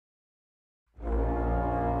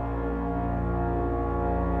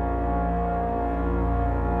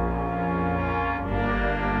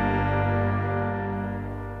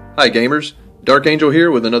Hi gamers, Dark Angel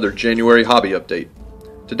here with another January hobby update.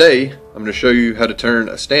 Today I'm going to show you how to turn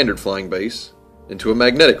a standard flying base into a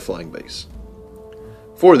magnetic flying base.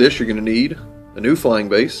 For this you're going to need a new flying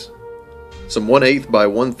base, some 1/8 by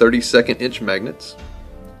 1/32 inch magnets,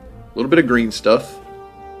 a little bit of green stuff,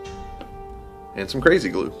 and some crazy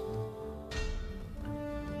glue.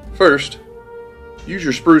 First, use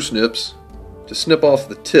your spruce nips to snip off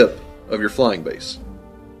the tip of your flying base.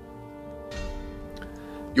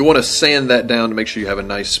 You'll want to sand that down to make sure you have a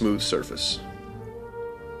nice smooth surface.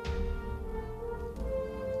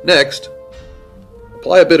 Next,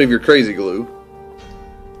 apply a bit of your crazy glue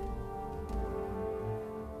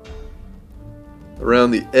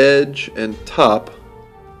around the edge and top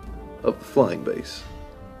of the flying base.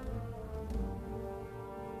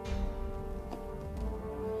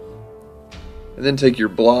 And then take your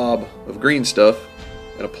blob of green stuff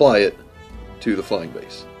and apply it to the flying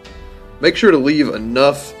base. Make sure to leave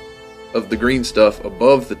enough of the green stuff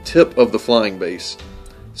above the tip of the flying base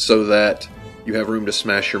so that you have room to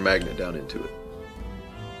smash your magnet down into it.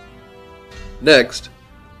 Next,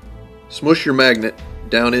 smush your magnet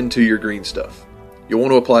down into your green stuff. You'll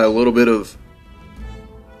want to apply a little bit of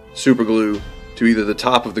super glue to either the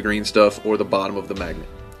top of the green stuff or the bottom of the magnet.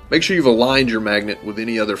 Make sure you've aligned your magnet with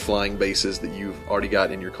any other flying bases that you've already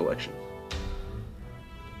got in your collection.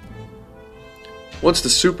 Once the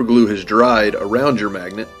super glue has dried around your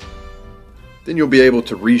magnet, then you'll be able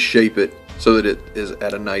to reshape it so that it is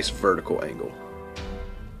at a nice vertical angle.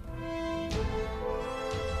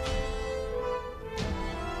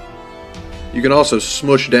 You can also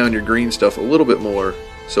smush down your green stuff a little bit more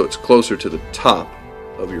so it's closer to the top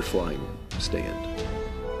of your flying stand.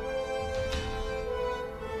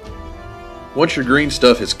 Once your green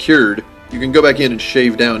stuff is cured, you can go back in and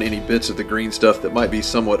shave down any bits of the green stuff that might be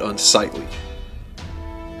somewhat unsightly.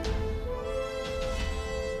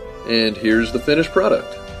 And here's the finished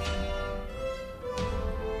product.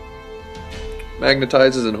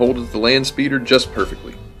 Magnetizes and holds the land speeder just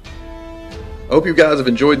perfectly. I hope you guys have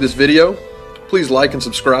enjoyed this video. Please like and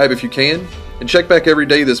subscribe if you can, and check back every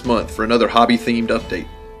day this month for another hobby themed update.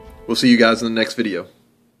 We'll see you guys in the next video.